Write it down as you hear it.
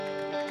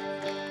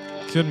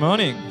Good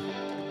morning.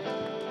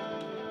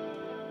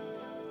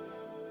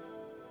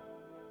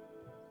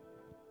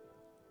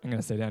 I'm going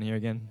to stay down here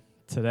again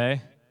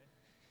today.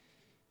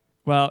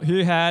 Well, who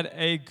had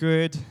a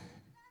good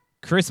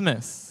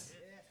Christmas?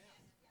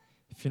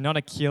 If you're not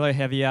a kilo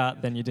heavier,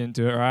 then you didn't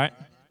do it right.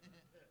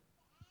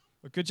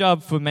 Well, good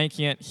job for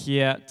making it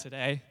here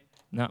today.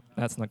 No,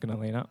 that's not going to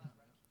lean up.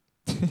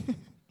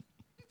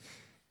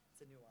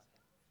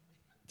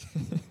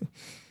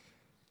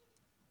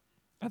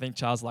 I think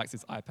Charles likes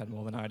his iPad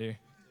more than I do.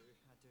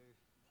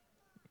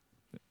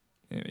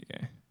 There we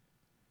go.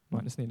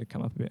 Might just need to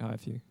come up a bit higher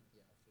for you.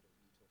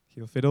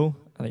 Heel fiddle.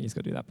 I think he's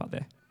got to do that part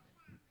there.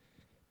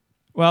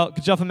 Well,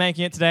 good job for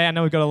making it today. I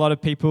know we've got a lot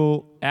of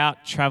people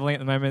out traveling at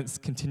the moment,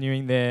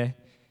 continuing their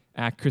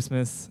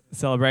Christmas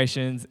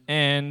celebrations.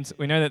 And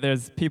we know that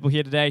there's people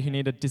here today who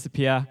need to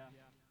disappear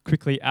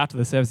quickly after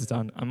the service is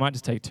done. I might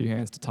just take two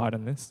hands to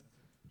tighten this.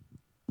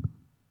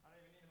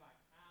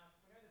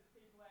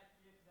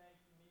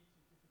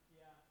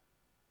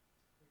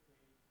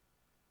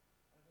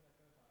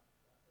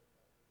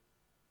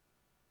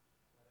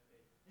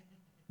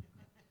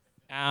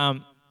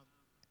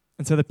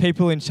 And so the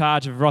people in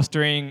charge of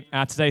rostering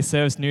today's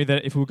service knew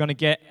that if we were going to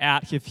get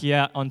out of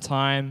here on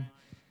time,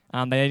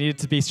 they needed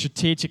to be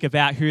strategic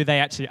about who they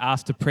actually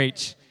asked to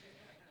preach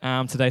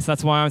today. So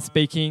that's why I'm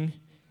speaking.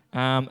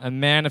 A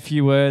man, a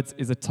few words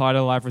is a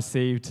title I've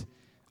received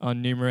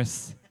on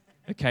numerous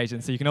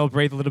occasions. So you can all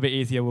breathe a little bit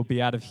easier. We'll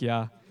be out of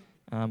here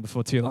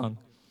before too long.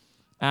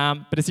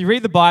 But as you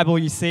read the Bible,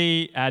 you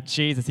see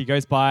Jesus. He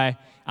goes by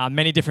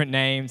many different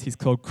names. He's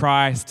called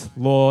Christ,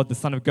 Lord, the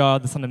Son of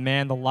God, the Son of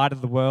Man, the Light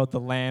of the World, the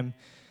Lamb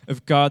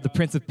of God, the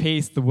Prince of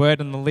Peace. The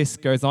word and the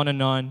list goes on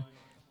and on.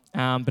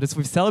 But as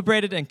we've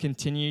celebrated and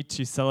continue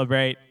to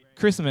celebrate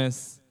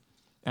Christmas,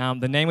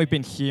 the name we've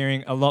been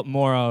hearing a lot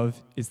more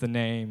of is the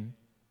name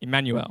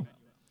Emmanuel.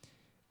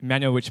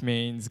 Emmanuel, which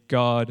means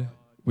God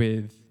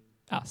with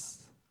us.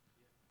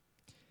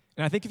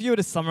 And I think if you were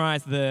to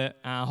summarize the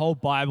whole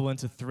Bible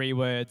into three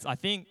words, I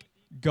think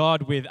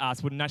God with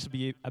us wouldn't actually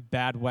be a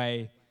bad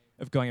way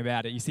of going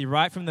about it. You see,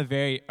 right from the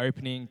very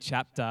opening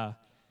chapter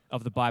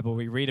of the Bible,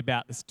 we read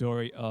about the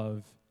story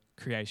of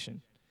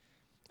creation.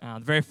 The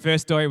very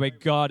first story where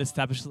God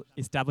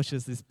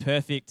establishes this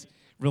perfect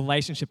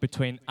relationship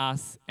between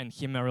us and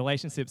Him, a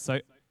relationship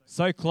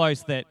so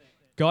close that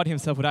God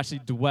Himself would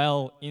actually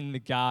dwell in the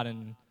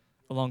garden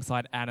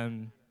alongside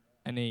Adam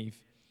and Eve.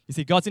 You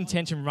see, God's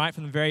intention right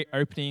from the very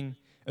opening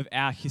of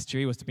our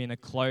history was to be in a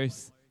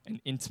close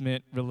and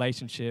intimate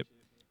relationship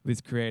with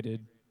His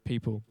created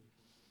people.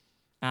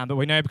 But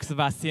we know because of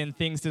our sin,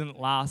 things didn't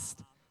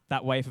last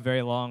that way for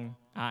very long.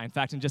 In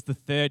fact, in just the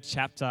third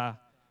chapter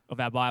of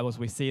our Bibles,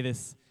 we see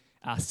this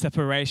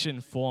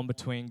separation form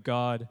between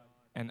God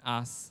and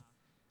us,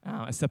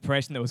 a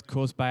separation that was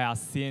caused by our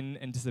sin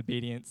and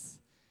disobedience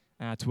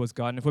towards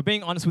God. And if we're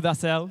being honest with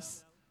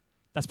ourselves,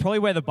 that's probably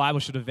where the Bible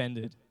should have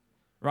ended,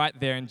 right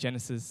there in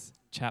Genesis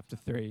chapter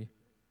 3,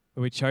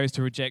 where we chose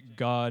to reject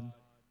God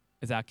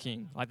as our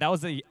king. Like that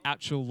was the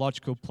actual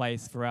logical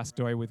place for our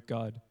story with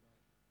God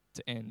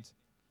to end.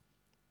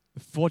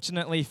 But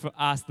fortunately for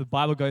us, the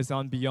Bible goes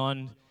on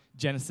beyond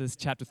Genesis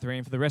chapter 3,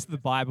 and for the rest of the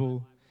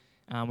Bible,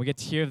 we get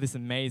to hear of this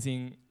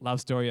amazing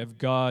love story of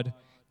God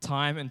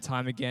time and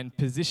time again,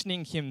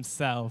 positioning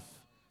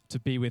Himself to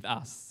be with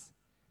us.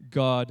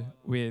 God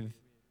with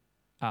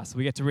us.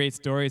 We get to read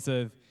stories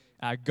of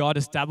God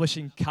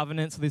establishing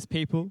covenants with His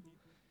people,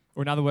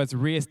 or in other words,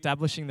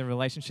 re-establishing the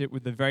relationship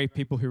with the very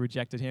people who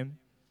rejected Him.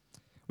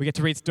 We get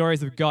to read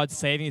stories of God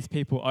saving His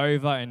people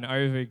over and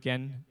over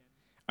again,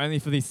 only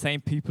for these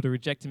same people to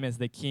reject Him as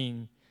their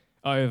king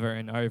over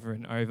and over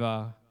and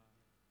over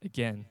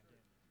again.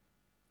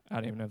 I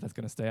don't even know if that's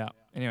going to stay up.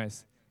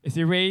 Anyways, if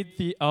you read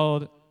the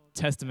Old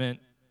Testament,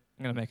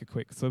 I'm going to make a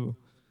quick swivel,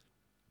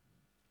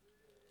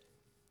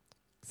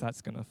 because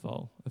that's going to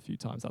fall a few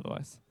times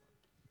otherwise.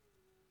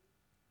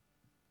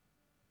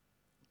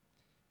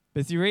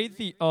 But as you read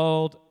the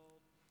Old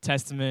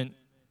Testament,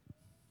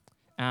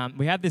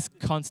 we have this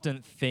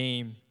constant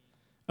theme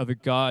of a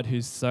God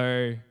who's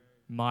so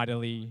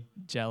mightily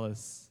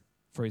jealous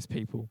for His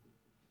people.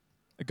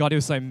 A God who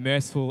is so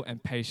merciful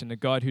and patient, a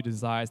God who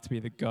desires to be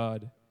the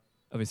God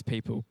of His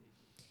people.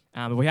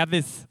 But we have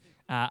this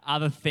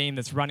other theme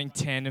that's running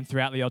tandem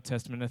throughout the Old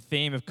Testament, a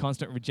theme of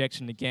constant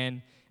rejection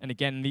again and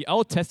again. In the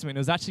Old Testament, it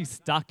was actually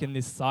stuck in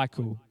this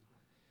cycle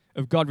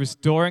of God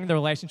restoring the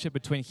relationship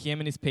between Him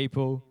and His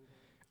people,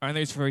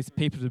 only for His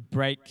people to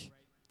break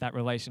that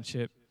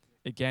relationship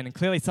again. And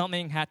clearly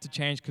something had to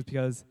change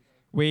because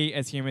we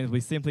as humans, we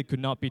simply could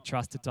not be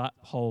trusted to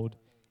uphold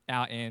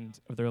our end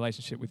of the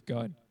relationship with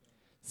God.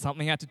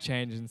 Something had to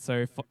change. And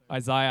so for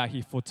Isaiah,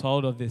 he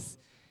foretold of this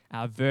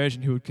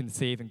virgin who would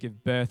conceive and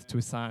give birth to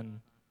a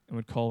son and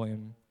would call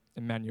him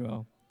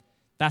Emmanuel.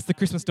 That's the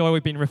Christmas story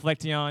we've been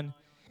reflecting on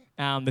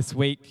this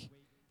week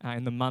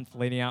in the month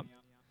leading up.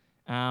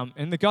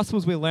 In the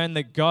Gospels, we learn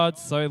that God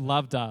so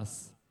loved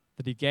us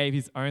that He gave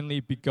His only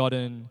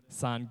begotten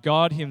Son,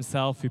 God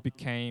Himself who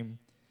became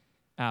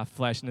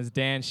flesh. And as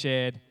Dan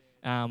shared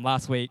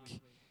last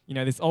week,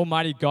 this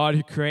almighty God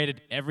who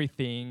created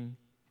everything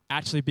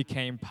actually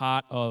became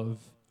part of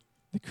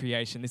the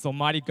creation. This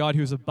almighty God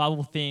who was above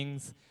all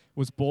things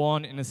was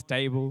born in a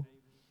stable.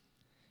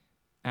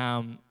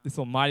 This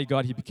almighty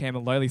God, he became a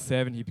lowly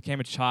servant. He became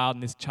a child,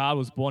 and this child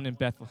was born in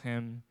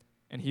Bethlehem,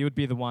 and he would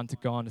be the one to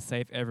go on to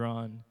save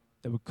everyone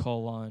that would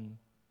call on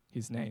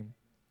his name.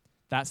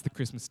 That's the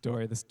Christmas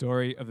story, the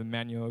story of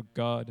Emmanuel,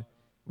 God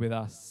with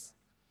us.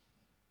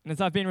 And as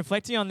I've been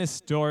reflecting on this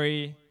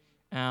story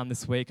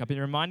this week, I've been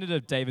reminded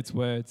of David's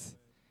words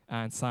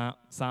in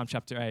Psalm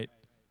chapter 8.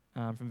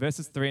 From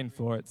verses 3 and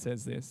 4, it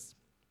says this: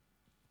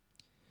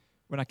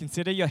 "When I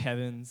consider your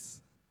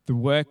heavens, the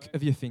work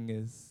of your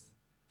fingers,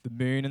 the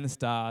moon and the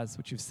stars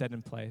which you've set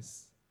in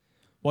place,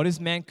 what is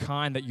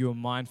mankind that you are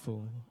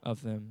mindful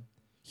of them,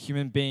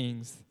 human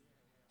beings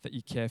that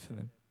you care for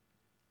them?"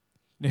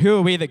 Now, who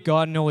are we that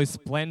God in all his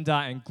splendor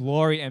and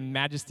glory and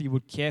majesty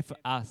would care for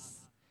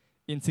us,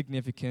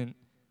 insignificant,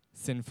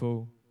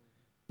 sinful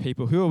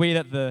people? Who are we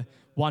that the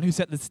one who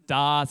set the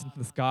stars into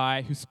the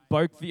sky, who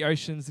spoke the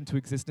oceans into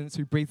existence,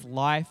 who breathed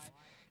life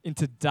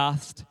into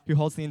dust, who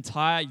holds the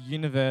entire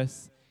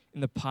universe in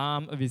the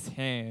palm of his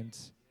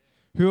hand?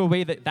 Who are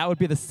we that would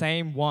be the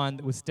same one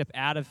that would step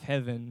out of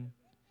heaven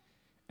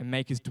and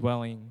make his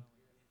dwelling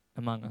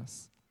among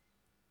us?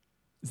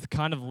 It's the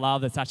kind of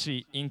love that's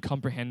actually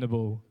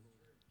incomprehensible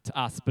to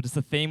us, but it's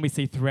a theme we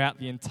see throughout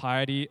the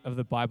entirety of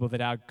the Bible,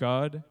 that our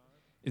God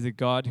is a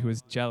God who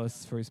is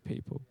jealous for his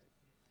people,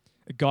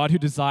 a God who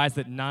desires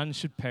that none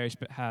should perish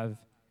but have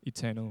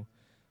eternal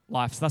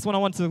life. So that's what I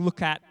want to look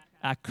at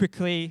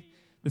quickly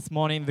this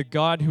morning, the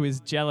God who is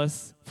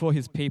jealous for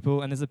his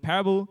people. And there's a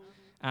parable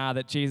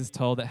that Jesus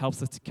told that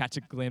helps us to catch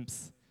a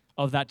glimpse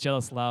of that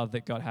jealous love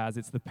that God has.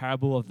 It's the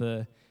parable of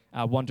the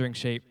wandering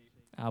sheep,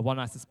 one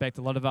I suspect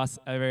a lot of us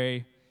are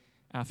very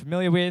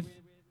familiar with.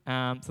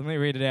 So let me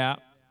read it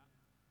out.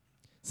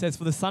 It says,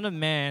 "For the Son of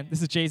Man,"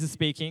 this is Jesus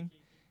speaking,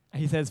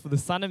 he says, "For the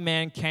Son of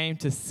Man came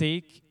to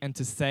seek and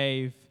to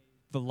save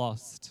the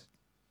lost."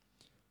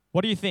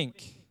 What do you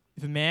think?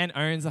 If a man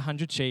owns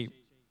 100 sheep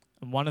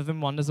and one of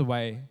them wanders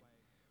away,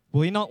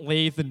 will he not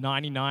leave the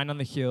 99 on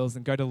the hills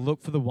and go to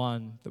look for the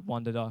one that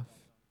wandered off?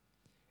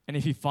 And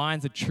if he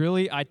finds it,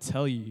 truly I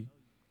tell you,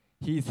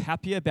 he is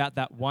happier about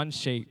that one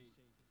sheep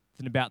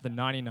than about the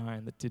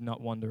 99 that did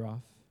not wander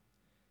off.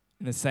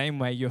 In the same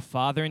way, your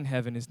Father in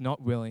heaven is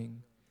not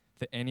willing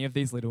that any of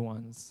these little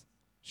ones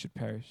should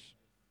perish.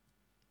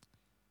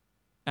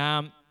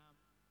 I've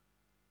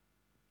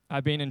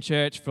been in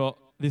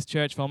this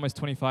church for almost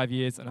 25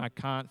 years, and I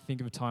can't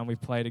think of a time we've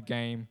played a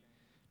game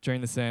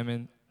during the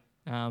sermon,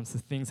 so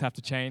things have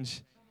to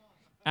change.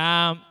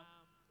 We're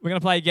going to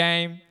play a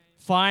game.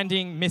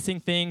 Finding missing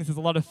things is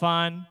a lot of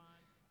fun.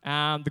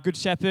 The Good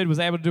Shepherd was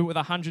able to do it with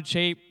 100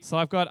 sheep, so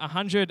I've got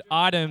 100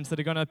 items that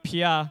are going to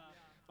appear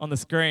on the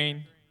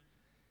screen.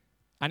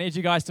 I need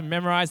you guys to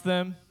memorize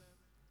them.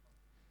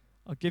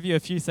 I'll give you a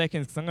few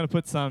seconds because I'm going to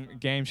put some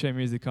game show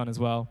music on as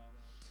well.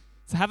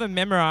 So have them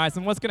memorized,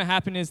 and what's going to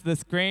happen is the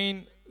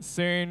screen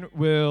soon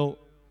will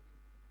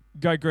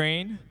go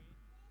green.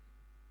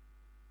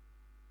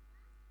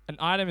 An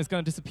item is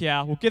going to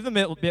disappear. We'll give them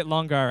a bit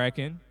longer, I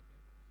reckon.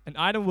 An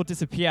item will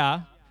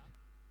disappear,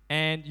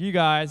 and you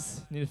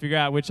guys need to figure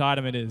out which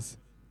item it is.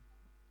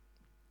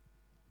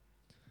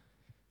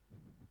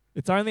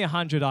 It's only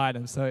 100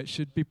 items, so it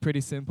should be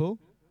pretty simple.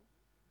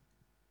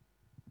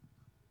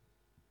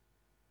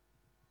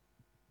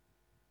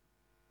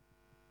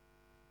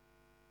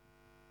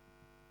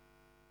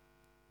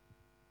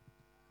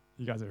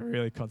 You guys are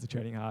really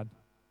concentrating hard.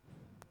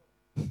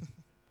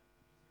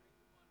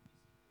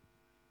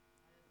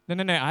 No,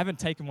 I haven't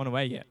taken one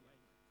away yet.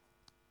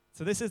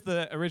 So this is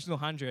the original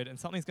 100, and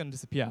something's going to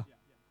disappear.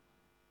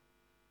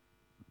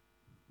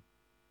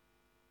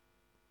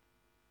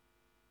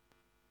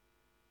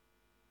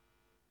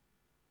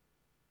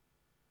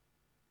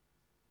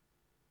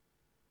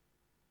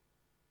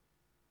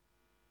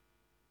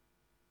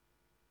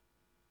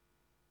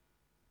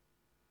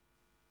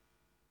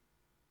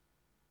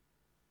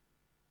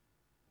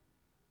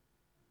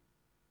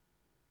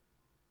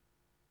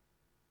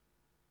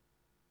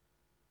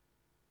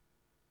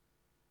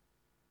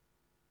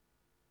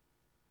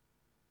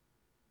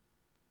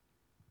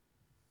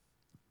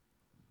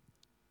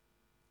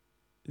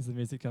 Is the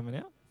music coming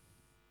out?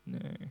 No.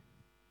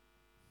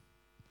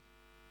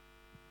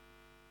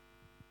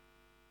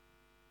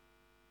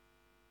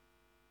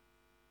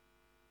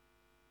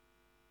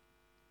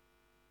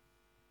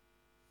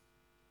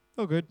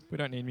 Oh, good. We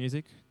don't need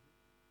music.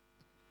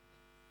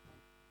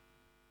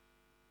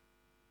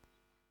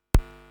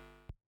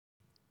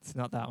 It's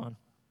not that one.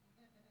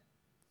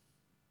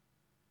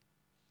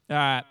 All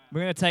right,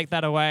 we're going to take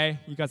that away.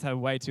 You guys have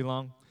way too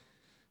long.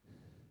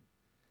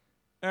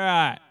 All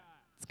right,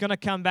 it's going to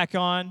come back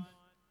on.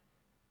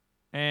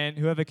 And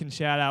whoever can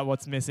shout out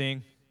what's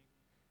missing,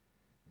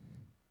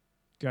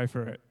 go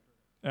for it.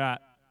 All right,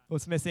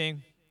 what's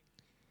missing?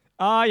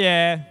 Oh,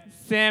 yeah,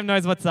 Sam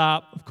knows what's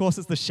up. Of course,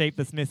 it's the sheep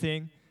that's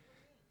missing.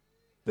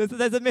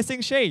 There's a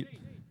missing sheep.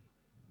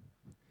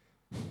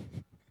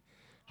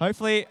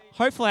 Hopefully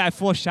I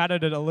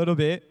foreshadowed it a little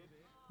bit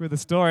with the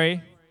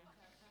story.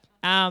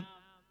 But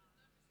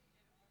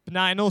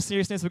no, in all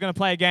seriousness, we're going to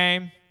play a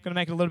game. We're going to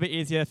make it a little bit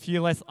easier, a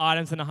few less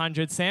items than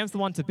 100. Sam's the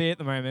one to beat at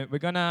the moment. We're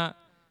going to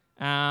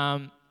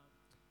have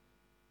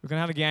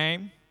a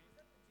game.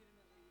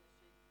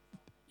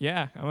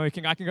 Yeah, I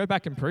can go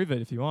back and prove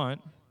it if you want.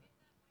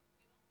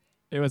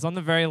 It was on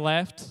the very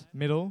left,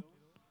 middle.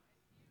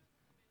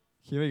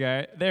 Here we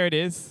go. There it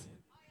is.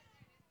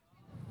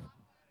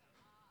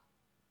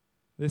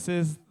 This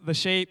is the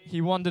sheep. He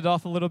wandered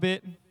off a little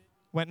bit,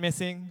 went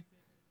missing.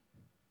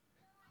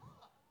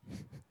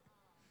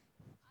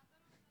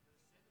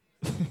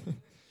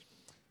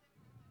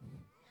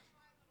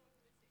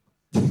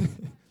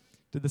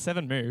 Did the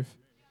 7 move?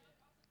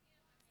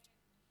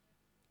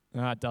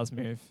 Ah, it does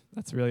move.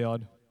 That's really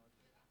odd.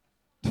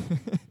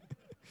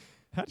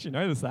 How'd you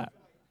notice that?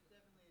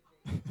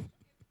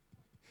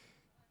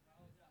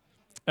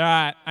 All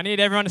right, I need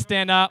everyone to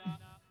stand up.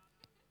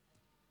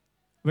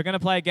 We're going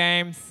to play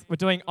games. We're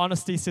doing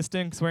honesty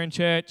system because we're in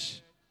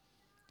church.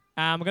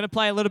 We're going to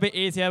play a little bit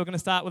easier. We're going to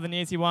start with an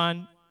easy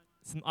one.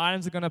 Some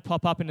items are going to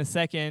pop up in a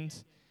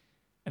second,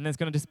 and then it's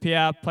going to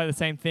disappear, play the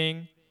same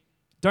thing.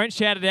 Don't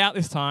shout it out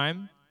this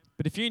time,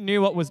 but if you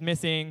knew what was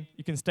missing,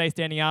 you can stay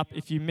standing up.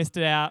 If you missed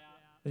it out,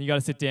 then you got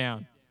to sit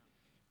down.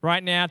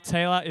 Right now,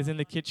 Taylor is in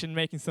the kitchen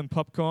making some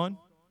popcorn,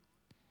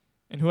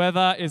 and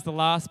whoever is the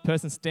last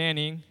person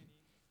standing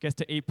gets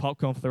to eat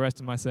popcorn for the rest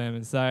of my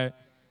sermon. So,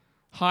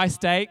 high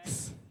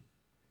stakes.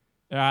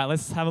 All right,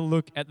 let's have a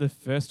look at the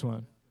first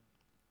one.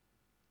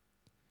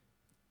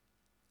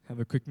 Have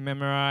a quick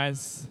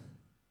memorize.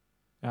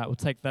 All right, we'll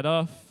take that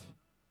off.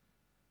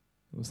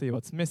 We'll see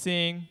what's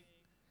missing.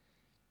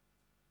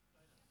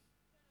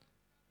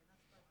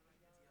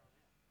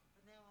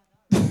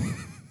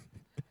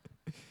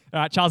 All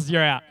right, Charles,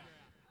 you're out.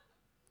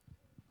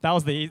 That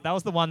was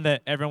the one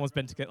that everyone was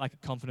meant to get like a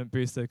confident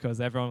booster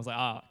because everyone was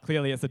like,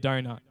 clearly it's a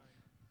donut.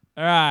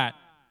 All right.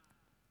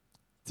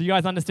 Do you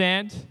guys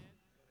understand?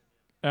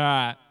 All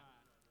right.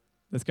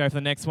 Let's go for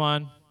the next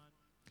one.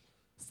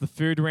 It's the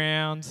food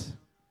round.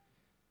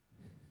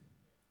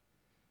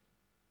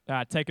 All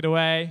right, take it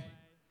away.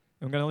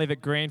 I'm going to leave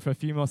it green for a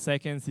few more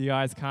seconds so you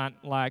guys can't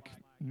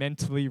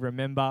mentally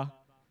remember.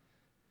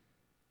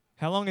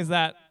 How long is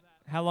that?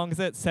 How long is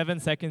it? 7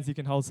 seconds you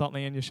can hold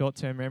something in your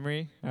short-term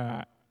memory. All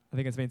right. I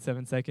think it's been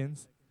 7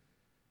 seconds.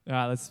 All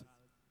right,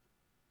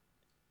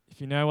 if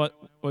you know what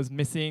was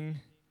missing,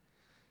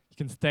 you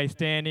can stay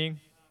standing.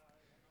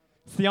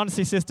 It's the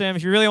honesty system.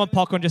 If you really want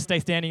popcorn, just stay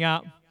standing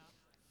up.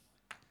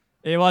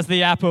 It was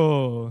the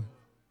apple.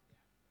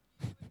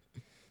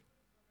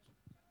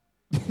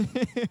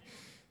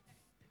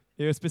 It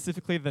was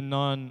specifically the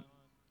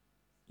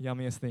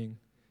non-yummiest thing.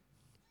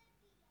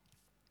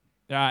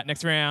 All right,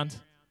 next round.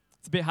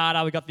 It's a bit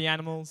harder. We got the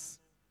animals.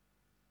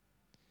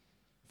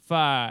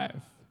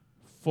 5,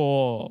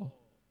 4,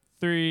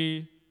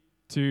 3,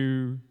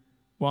 2,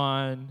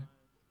 1.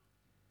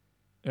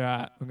 All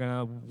right, we're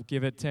going to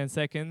give it 10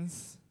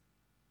 seconds.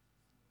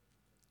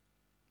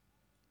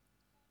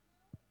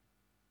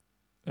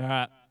 All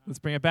right, let's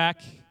bring it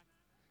back.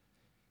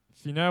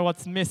 If you know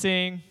what's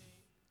missing,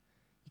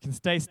 you can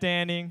stay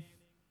standing.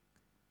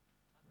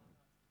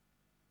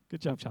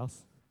 Good job,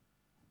 Charles.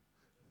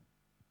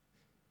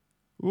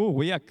 Ooh,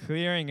 we are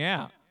clearing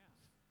out.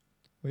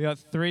 We got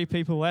 3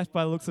 people left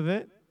by the looks of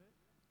it.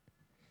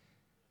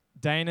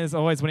 Dana's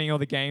always winning all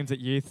the games at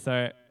youth,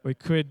 so we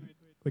could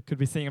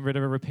be seeing a bit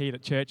of a repeat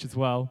at church as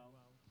well.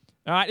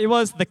 All right, it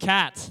was the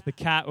cat. The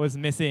cat was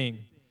missing.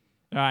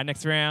 All right,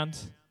 next round.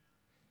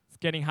 It's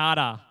getting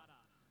harder.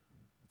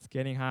 It's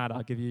getting harder.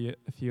 I'll give you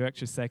a few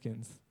extra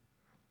seconds.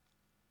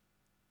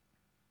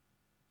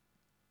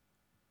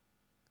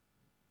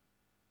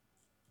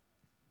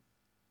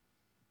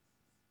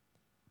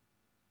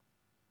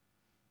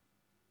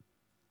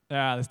 All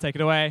right, let's take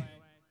it away.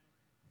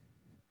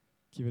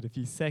 Give it a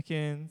few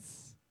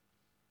seconds.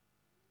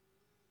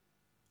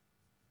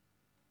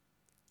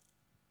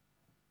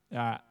 All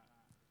right,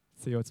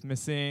 see what's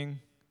missing.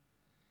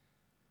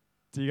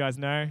 Do you guys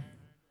know?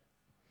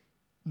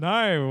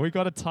 No, we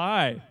got a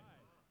tie.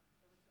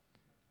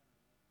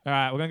 All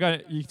right, we're going to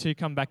go, you two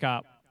come back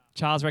up.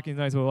 Charles reckons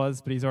he knows what it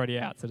was, but he's already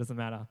out, so it doesn't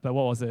matter. But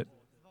what was it?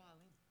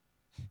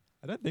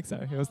 I don't think so.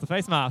 It was the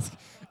face mask.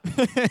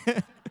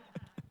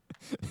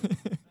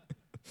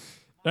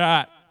 All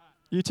right,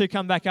 you two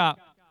come back up.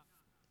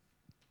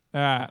 All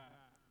right,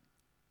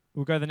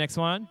 we'll go to the next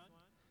one.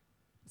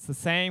 It's the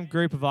same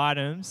group of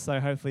items,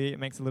 so hopefully it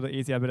makes it a little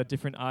easier, but a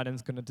different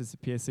item's going to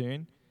disappear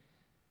soon.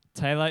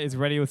 Taylor is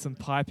ready with some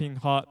piping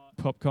hot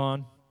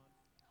popcorn.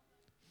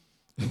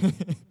 All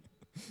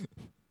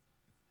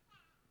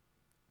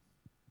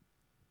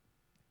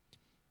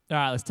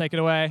right, let's take it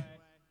away.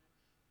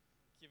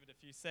 Give it a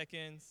few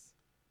seconds.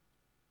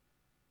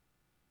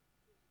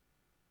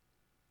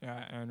 All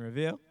right, and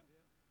reveal.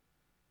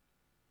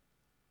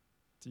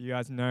 Do you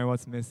guys know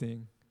what's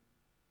missing?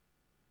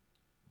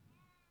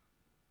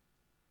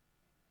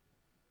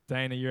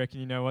 Dana, you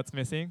reckon you know what's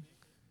missing?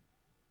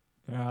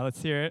 All right,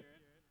 let's hear it.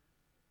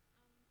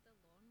 The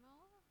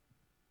lawnmower?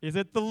 Is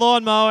it the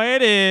lawnmower?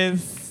 It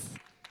is.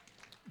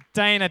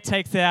 Dana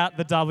takes out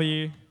the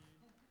W.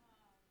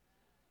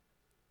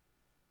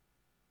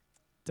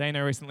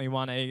 Dana recently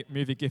won a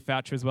movie gift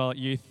voucher as well at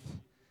youth.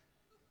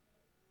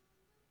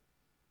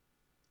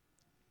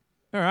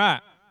 All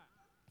right.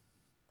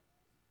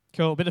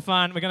 Cool, bit of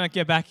fun. We're going to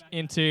get back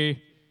into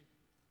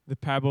the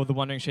parable of the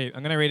wandering sheep.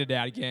 I'm going to read it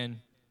out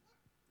again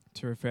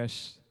to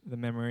refresh the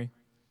memory.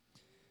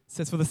 It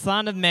says, "For the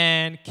Son of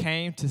Man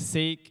came to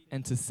seek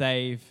and to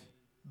save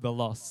the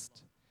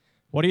lost."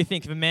 What do you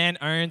think? If a man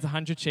owns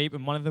 100 sheep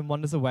and one of them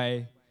wanders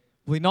away,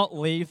 will he not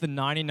leave the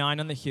 99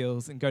 on the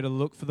hills and go to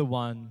look for the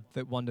one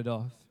that wandered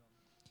off?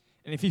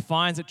 And if he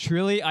finds it,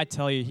 truly I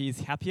tell you, he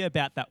is happier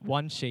about that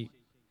one sheep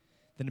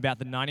than about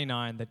the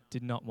 99 that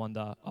did not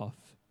wander off.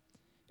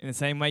 In the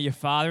same way, your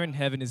Father in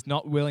heaven is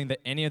not willing that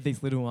any of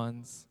these little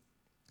ones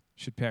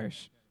should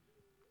perish.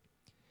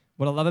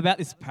 What I love about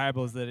this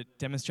parable is that it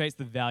demonstrates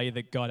the value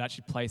that God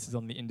actually places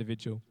on the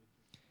individual.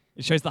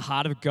 It shows the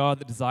heart of God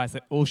that desires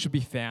that all should be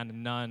found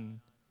and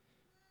none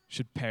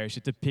should perish.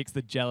 It depicts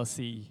the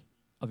jealousy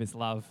of his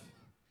love.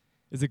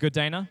 Is it good,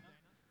 Dana?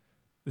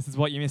 This is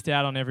what you missed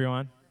out on,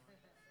 everyone.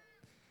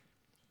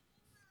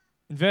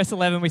 In verse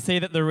 11, we see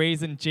that the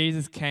reason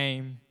Jesus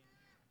came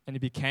and he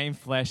became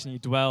flesh and he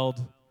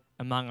dwelled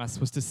among us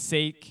was to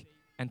seek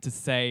and to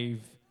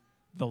save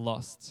the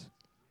lost.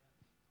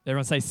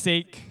 Everyone say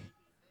seek.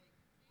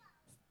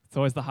 It's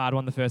always the hard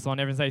one, the first one.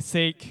 Everyone say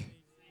seek.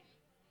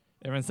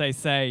 Everyone say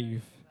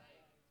save.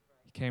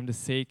 He came to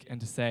seek and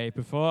to save.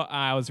 Before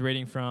I was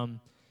reading from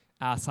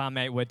Psalm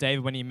 8, where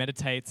David, when he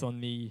meditates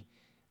on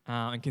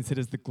and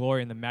considers the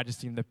glory and the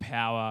majesty and the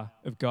power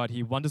of God,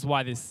 he wonders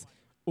why this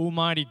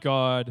almighty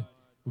God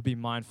would be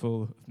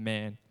mindful of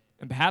man.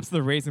 And perhaps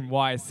the reason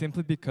why is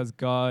simply because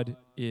God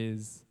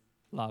is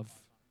love.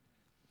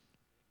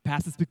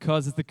 Perhaps it's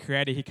because as the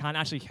creator, he can't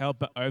actually help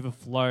but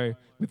overflow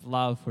with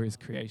love for his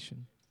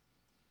creation.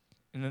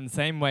 And in the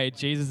same way,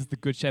 Jesus is the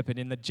good shepherd.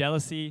 In the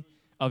jealousy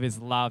of his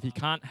love, he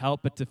can't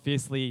help but to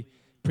fiercely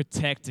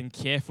protect and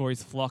care for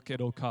his flock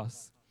at all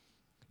costs.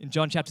 In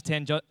John chapter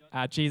 10,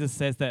 Jesus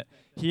says that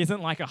he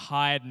isn't like a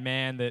hired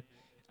man that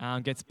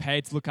gets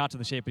paid to look after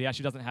the sheep, but he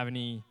actually doesn't have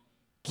any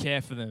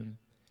care for them.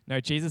 No,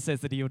 Jesus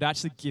says that he would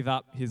actually give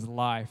up his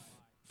life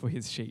for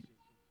his sheep.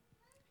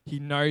 He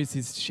knows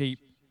his sheep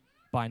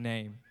by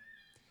name.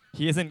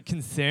 He isn't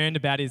concerned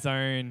about his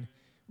own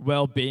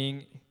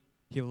well-being.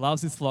 He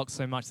loves his flock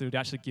so much that he would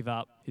actually give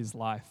up his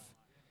life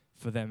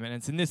for them. And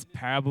it's in this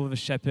parable of a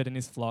shepherd and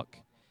his flock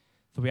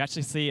that we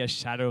actually see a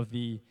shadow of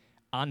the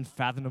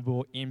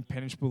unfathomable,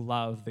 impenetrable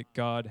love that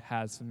God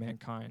has for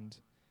mankind,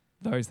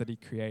 those that he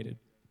created.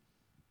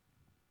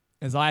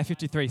 Isaiah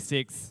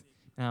 53:6,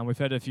 we've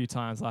heard it a few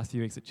times last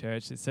few weeks at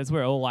church. It says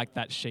we're all like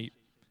that sheep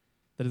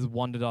that has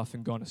wandered off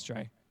and gone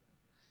astray.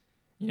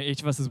 You know,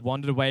 each of us has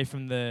wandered away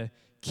from the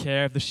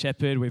care of the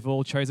shepherd. We've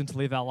all chosen to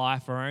live our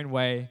life our own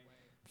way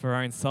for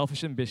our own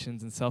selfish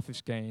ambitions and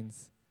selfish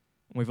gains,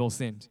 and we've all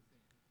sinned.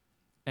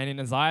 And in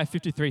Isaiah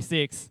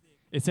 53:6,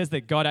 it says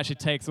that God actually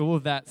takes all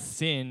of that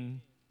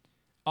sin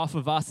off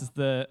of us as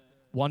the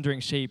wandering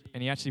sheep,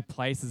 and he actually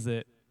places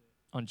it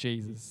on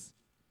Jesus.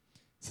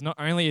 So not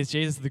only is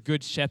Jesus the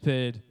good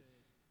shepherd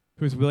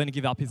who is willing to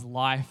give up his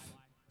life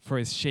for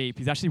his sheep,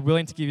 he's actually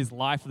willing to give his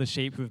life for the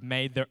sheep who have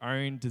made their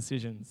own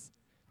decisions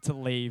to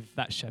leave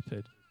that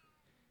shepherd.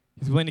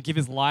 He's willing to give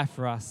his life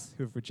for us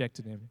who have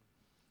rejected him.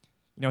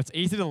 You know, it's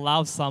easy to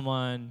love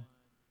someone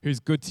who's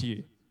good to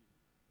you.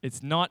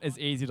 It's not as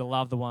easy to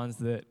love the ones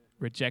that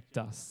reject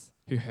us,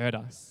 who hurt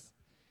us.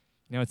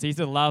 You know, it's easy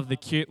to love the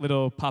cute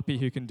little puppy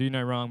who can do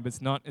no wrong, but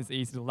it's not as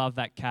easy to love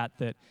that cat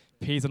that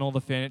pees on all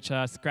the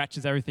furniture,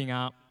 scratches everything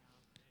up.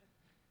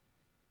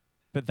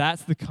 But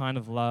that's the kind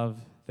of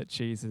love that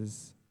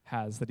Jesus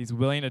has, that he's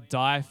willing to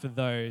die for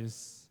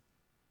those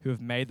who have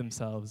made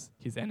themselves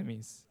his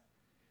enemies,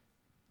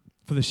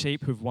 for the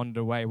sheep who have wandered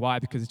away. Why?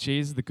 Because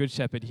Jesus, the good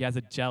shepherd, he has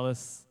a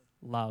jealous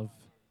love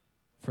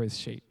for his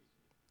sheep.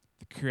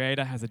 The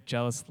creator has a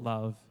jealous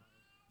love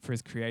for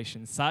his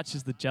creation. Such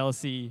is the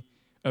jealousy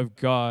of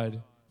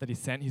God that he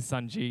sent his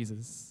son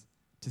Jesus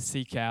to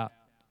seek out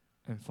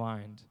and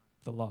find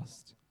the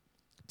lost,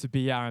 to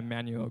be our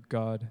Emmanuel,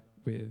 God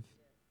with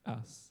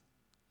us.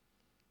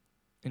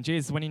 And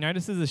Jesus, when he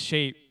notices a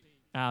sheep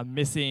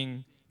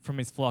missing from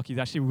his flock, he's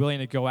actually willing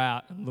to go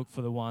out and look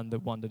for the one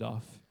that wandered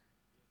off.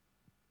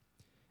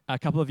 A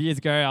couple of years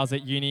ago, I was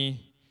at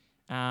uni.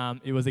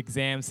 It was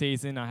exam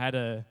season. I had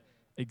an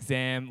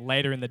exam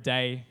later in the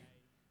day.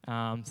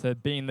 So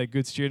being the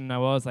good student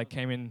I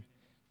came in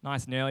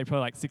nice and early,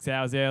 probably like 6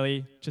 hours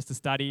early, just to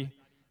study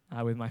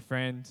with my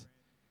friend.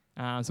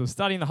 So we were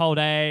studying the whole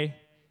day.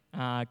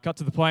 Got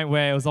to the point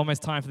where it was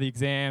almost time for the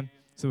exam.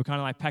 So we're kind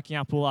of like packing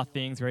up all our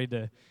things, ready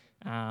to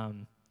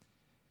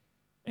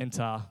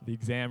enter the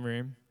exam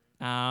room.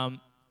 And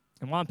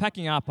while I'm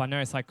packing up, I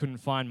noticed I couldn't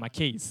find my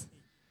keys,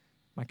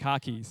 my car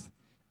keys.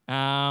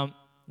 And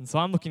so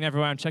I'm looking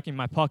everywhere. I'm checking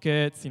my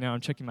pockets,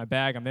 I'm checking my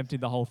bag. I'm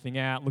emptying the whole thing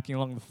out, looking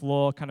along the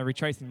floor, kind of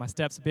retracing my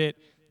steps a bit,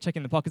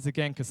 checking the pockets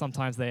again because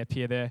sometimes they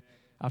appear there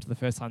after the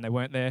first time they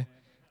weren't there.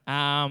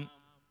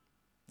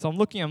 So I'm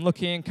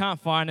looking, can't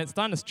find it.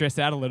 Starting to stress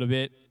out a little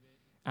bit.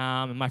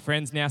 And my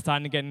friend's now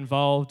starting to get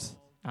involved,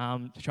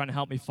 trying to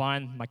help me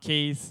find my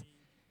keys.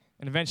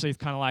 And eventually it's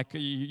kind of like,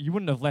 you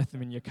wouldn't have left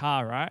them in your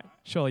car, right?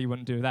 Surely you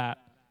wouldn't do that.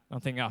 And I'm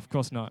thinking, oh, of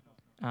course not.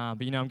 But I'm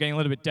getting a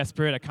little bit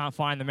desperate. I can't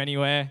find them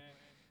anywhere.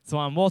 So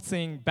I'm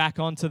waltzing back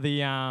onto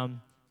the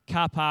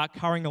car park,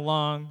 hurrying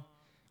along.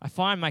 I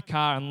find my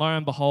car, and lo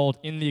and behold,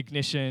 in the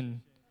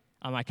ignition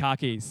are my car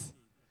keys.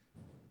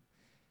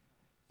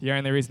 The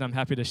only reason I'm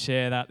happy to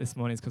share that this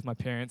morning is because my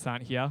parents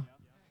aren't here.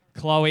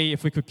 Chloe,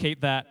 if we could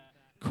keep that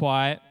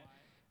quiet.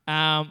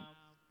 But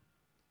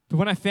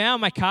when I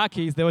found my car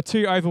keys, there were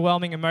two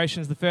overwhelming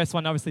emotions. The first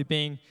one obviously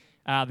being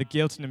the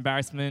guilt and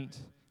embarrassment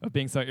of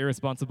being so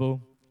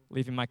irresponsible,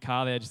 leaving my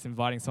car there, just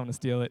inviting someone to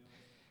steal it.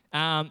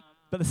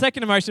 But the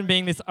second emotion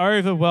being this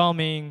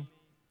overwhelming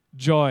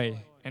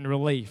joy and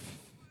relief.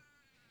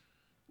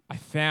 I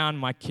found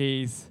my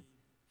keys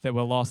that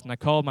were lost, and I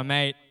called my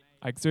mate.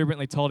 I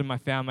exuberantly told him I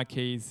found my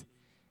keys,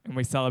 and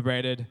we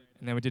celebrated,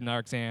 and then we did our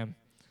exam.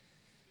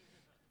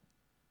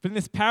 But in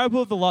this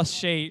parable of the lost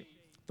sheep,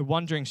 the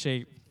wandering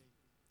sheep,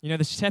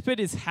 the shepherd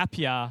is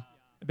happier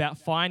about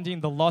finding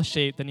the lost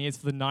sheep than he is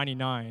for the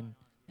 99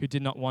 who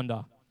did not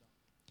wander.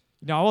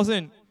 I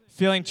wasn't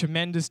feeling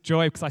tremendous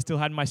joy because I still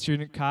had my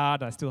student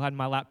card, I still had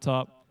my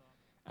laptop.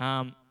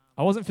 I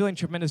wasn't feeling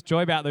tremendous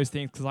joy about those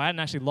things because I hadn't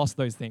actually lost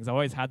those things. I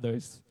always had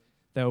those.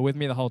 They were with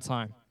me the whole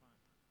time.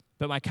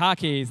 But my car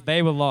keys,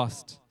 they were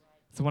lost.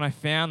 So when I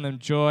found them,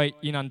 joy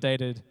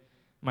inundated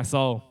my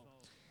soul.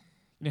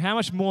 How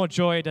much more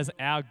joy does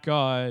our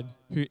God,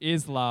 who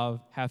is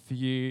love, have for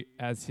you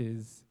as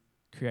his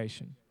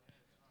creation?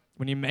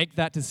 When you make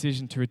that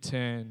decision to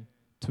return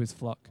to his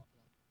flock.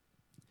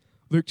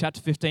 Luke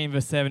chapter 15,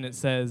 verse 7,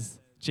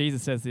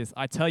 Jesus says this,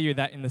 I tell you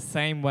that in the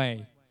same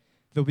way,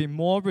 there'll be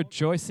more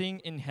rejoicing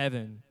in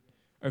heaven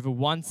over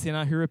one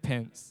sinner who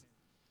repents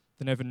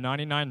than over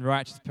 99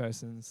 righteous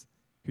persons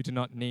who do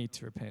not need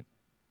to repent.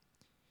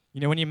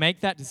 When you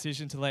make that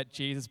decision to let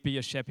Jesus be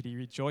your shepherd, he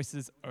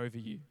rejoices over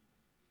you.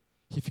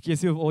 He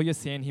forgives you of all your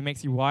sin. He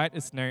makes you white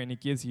as snow, and he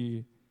gives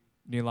you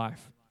new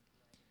life.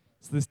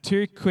 So there's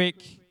two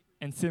quick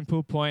and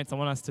simple points I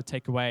want us to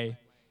take away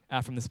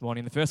from this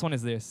morning. The first one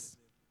is this.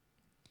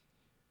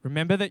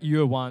 Remember that you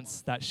were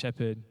once that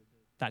shepherd,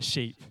 that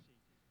sheep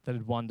that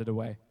had wandered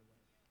away.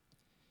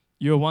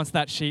 You were once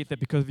that sheep that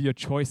because of your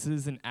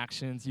choices and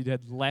actions, you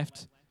had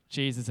left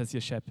Jesus as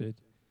your shepherd.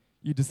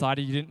 You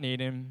decided you didn't need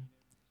him.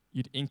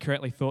 You'd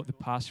incorrectly thought the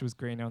pasture was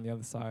greener on the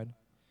other side.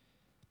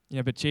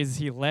 But Jesus,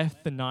 he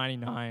left the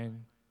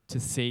 99 to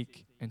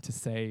seek and to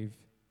save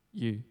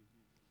you.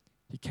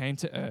 He came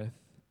to earth,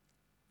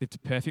 lived a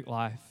perfect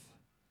life,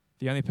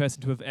 the only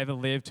person to have ever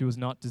lived who was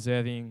not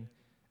deserving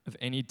of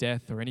any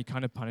death or any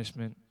kind of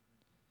punishment.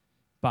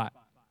 But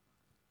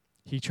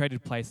he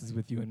traded places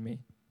with you and me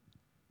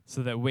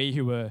so that we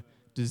who were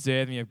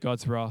deserving of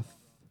God's wrath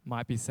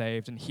might be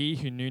saved. And he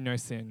who knew no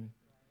sin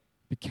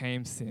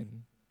became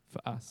sin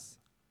for us.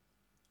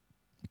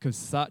 Because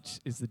such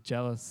is the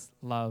jealous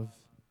love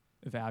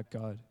of our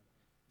God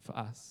for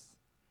us.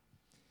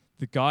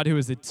 The God who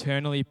has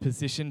eternally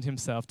positioned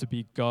himself to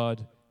be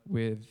God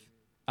with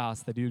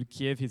us, that he would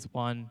give his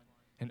one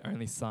and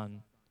only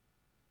Son,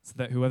 so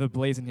that whoever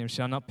believes in him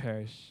shall not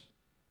perish,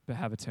 but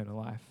have eternal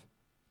life.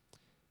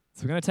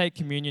 So we're going to take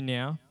communion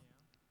now.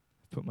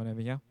 Put mine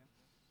over here.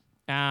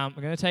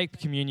 We're going to take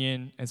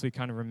communion as we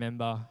kind of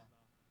remember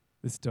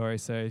the story.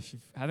 So if you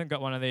haven't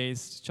got one of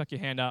these, just chuck your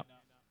hand up.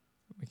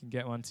 We can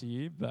get one to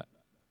you, but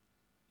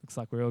looks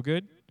like we're all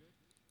good.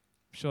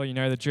 I'm sure you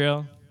know the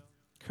drill.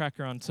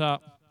 Cracker on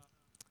top,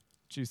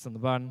 juice on the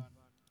bottom.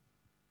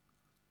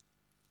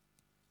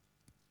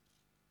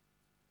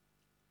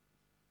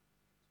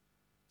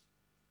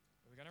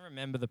 We're going to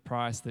remember the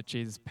price that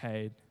Jesus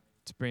paid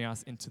to bring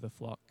us into the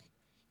flock.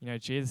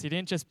 Jesus, he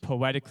didn't just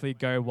poetically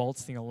go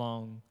waltzing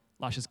along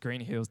luscious green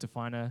hills to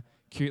find a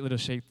cute little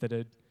sheep that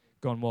had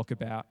gone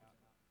walkabout.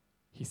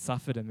 He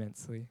suffered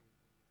immensely.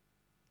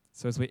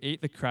 So as we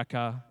eat the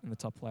cracker in the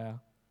top layer,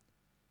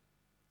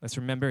 let's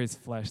remember his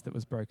flesh that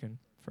was broken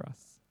for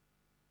us.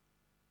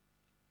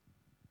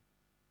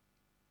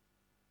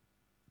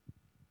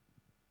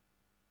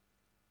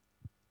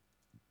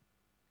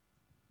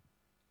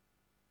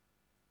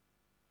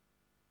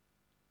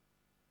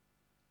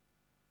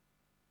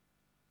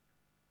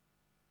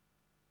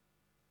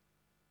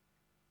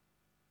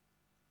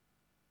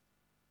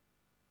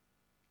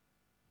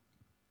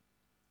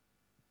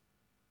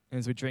 And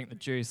as we drink the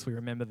juice, we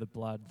remember the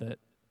blood that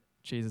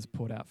Jesus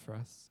poured out for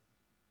us.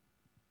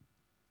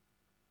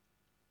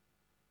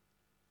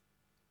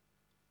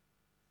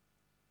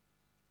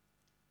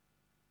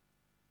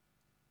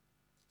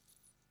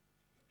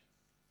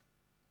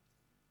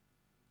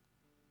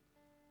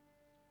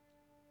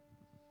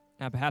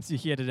 Now, perhaps you're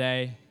here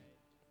today.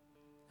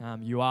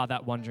 You are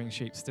that wandering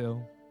sheep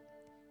still.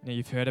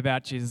 You've heard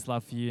about Jesus'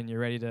 love for you and you're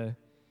ready to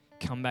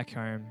come back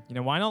home.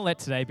 Why not let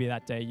today be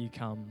that day you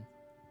come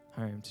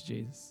home to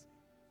Jesus?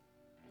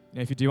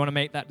 If you do want to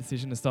make that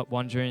decision to stop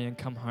wandering and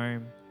come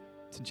home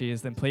to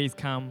Jesus, then please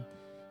come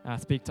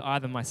speak to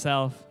either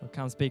myself or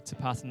come speak to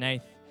Pastor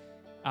Nath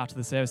after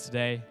the service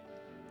today,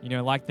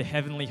 like the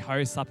heavenly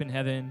hosts up in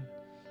heaven,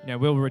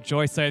 we'll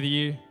rejoice over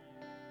you.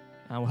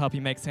 We'll help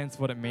you make sense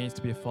of what it means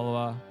to be a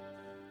follower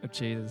of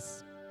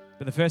Jesus.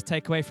 But the first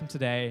takeaway from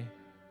today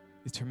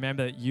is to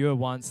remember that you were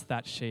once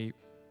that sheep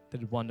that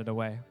had wandered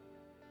away.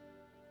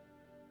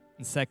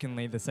 And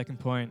secondly, the second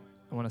point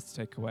I want us to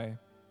take away,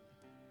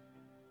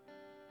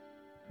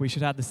 we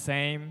should have the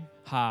same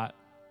heart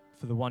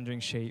for the wandering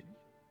sheep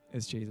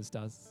as Jesus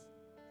does.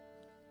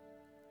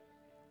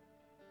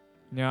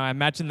 I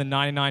imagine the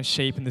 99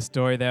 sheep in the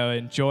story, they were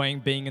enjoying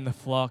being in the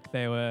flock.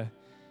 They were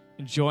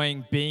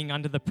enjoying being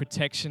under the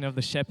protection of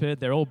the shepherd.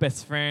 They're all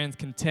best friends,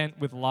 content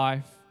with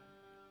life.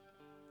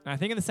 And I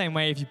think in the same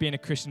way, if you've been a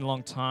Christian a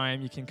long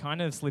time, you can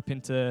kind of slip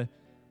into,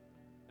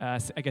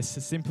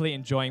 simply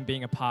enjoying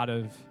being a part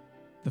of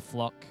the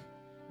flock,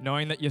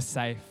 knowing that you're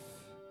safe.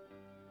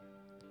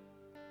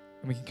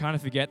 And we can kind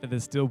of forget that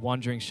there's still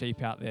wandering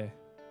sheep out there.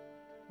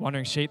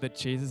 Wandering sheep that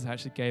Jesus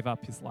actually gave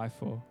up his life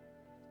for.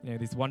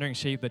 These wandering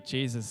sheep that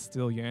Jesus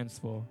still yearns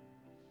for.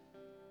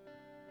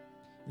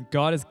 And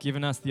God has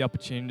given us the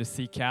opportunity to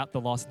seek out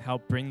the lost and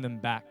help bring them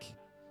back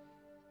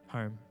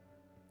home.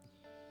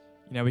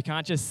 We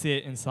can't just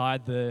sit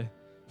inside the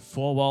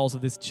four walls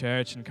of this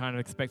church and kind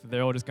of expect that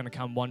they're all just going to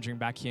come wandering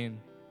back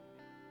in.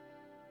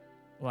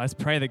 Well, let's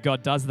pray that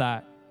God does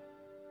that.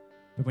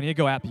 But we need to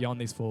go out beyond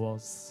these four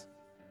walls.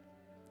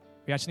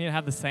 We actually need to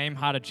have the same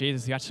heart of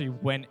Jesus. He actually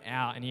went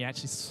out and he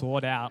actually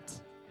sought out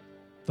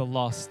the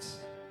lost.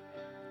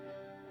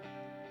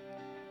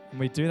 And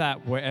we do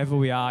that wherever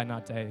we are in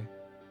our day.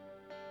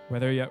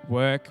 Whether you're at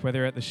work, whether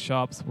you're at the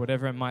shops,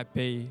 whatever it might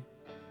be,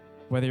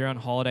 whether you're on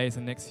holidays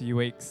in the next few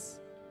weeks,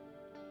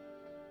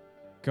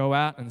 go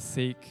out and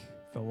seek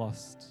the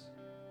lost.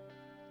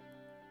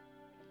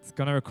 It's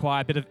going to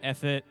require a bit of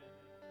effort,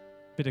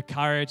 a bit of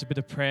courage, a bit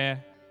of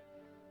prayer.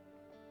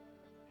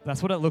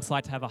 That's what it looks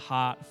like to have a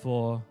heart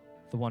for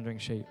the wandering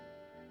sheep.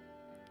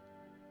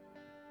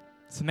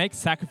 So make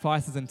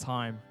sacrifices and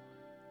time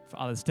for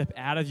others. Step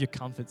out of your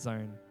comfort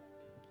zone.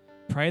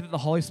 Pray that the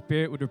Holy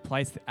Spirit would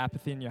replace the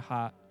apathy in your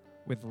heart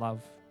with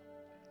love.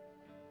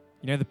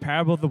 The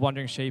parable of the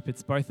wandering sheep,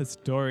 it's both a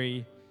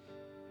story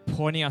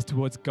pointing us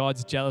towards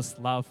God's jealous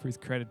love for his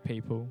created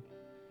people,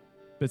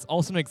 but it's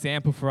also an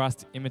example for us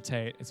to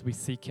imitate as we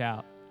seek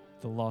out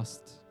the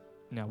lost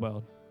in our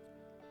world.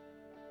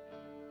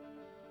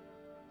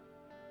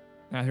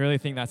 And I really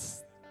think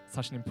that's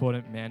such an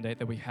important mandate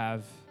that we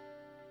have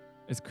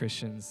as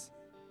Christians,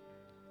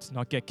 to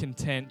not get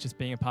content just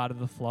being a part of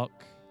the flock,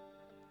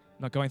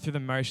 not going through the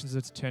motions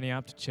of turning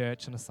up to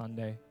church on a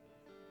Sunday,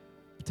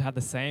 but to have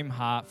the same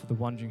heart for the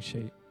wandering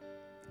sheep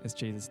as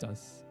Jesus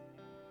does.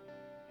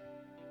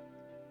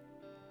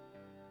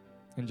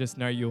 And just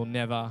know you'll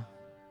never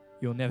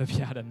be able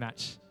to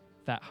match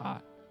that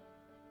heart,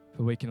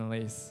 but we can at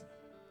least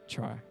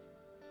try.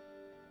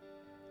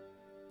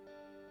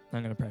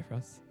 I'm going to pray for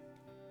us.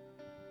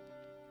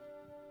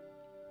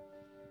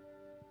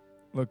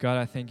 Lord God,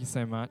 I thank you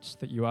so much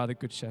that you are the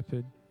good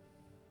shepherd.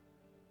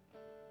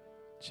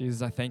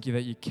 Jesus, I thank you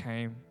that you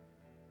came,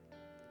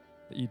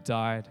 that you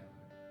died,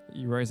 that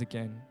you rose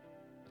again.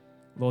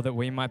 Lord, that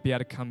we might be able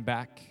to come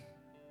back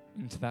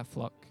into that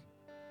flock.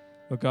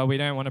 Lord God, we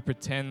don't want to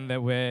pretend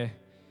that we're,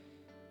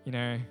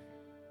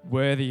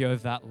 worthy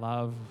of that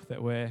love,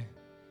 that we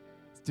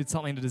did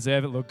something to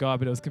deserve it, Lord God,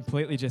 but it was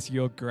completely just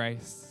your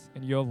grace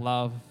and your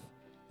love,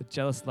 the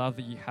jealous love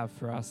that you have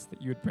for us,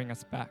 that you would bring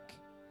us back.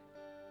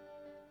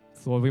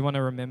 So Lord, we want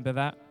to remember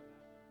that.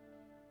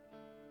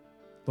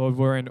 Lord,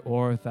 we're in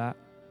awe of that.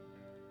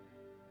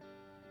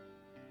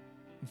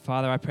 And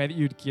Father, I pray that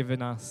you'd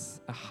given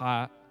us a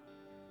heart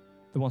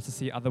that wants to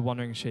see other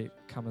wandering sheep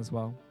come as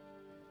well.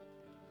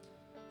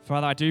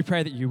 Father, I do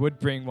pray that you would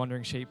bring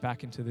wandering sheep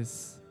back into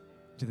this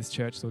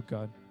church, Lord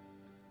God.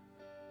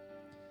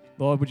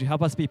 Lord, would you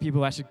help us be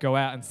people that should go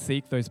out and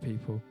seek those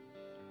people?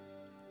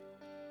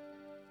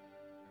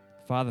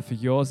 Father, for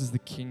yours is the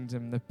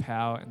kingdom, the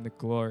power, and the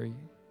glory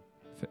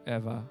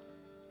forever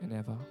and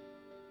ever.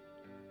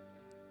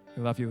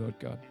 We love you, Lord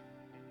God.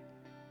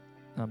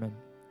 Amen.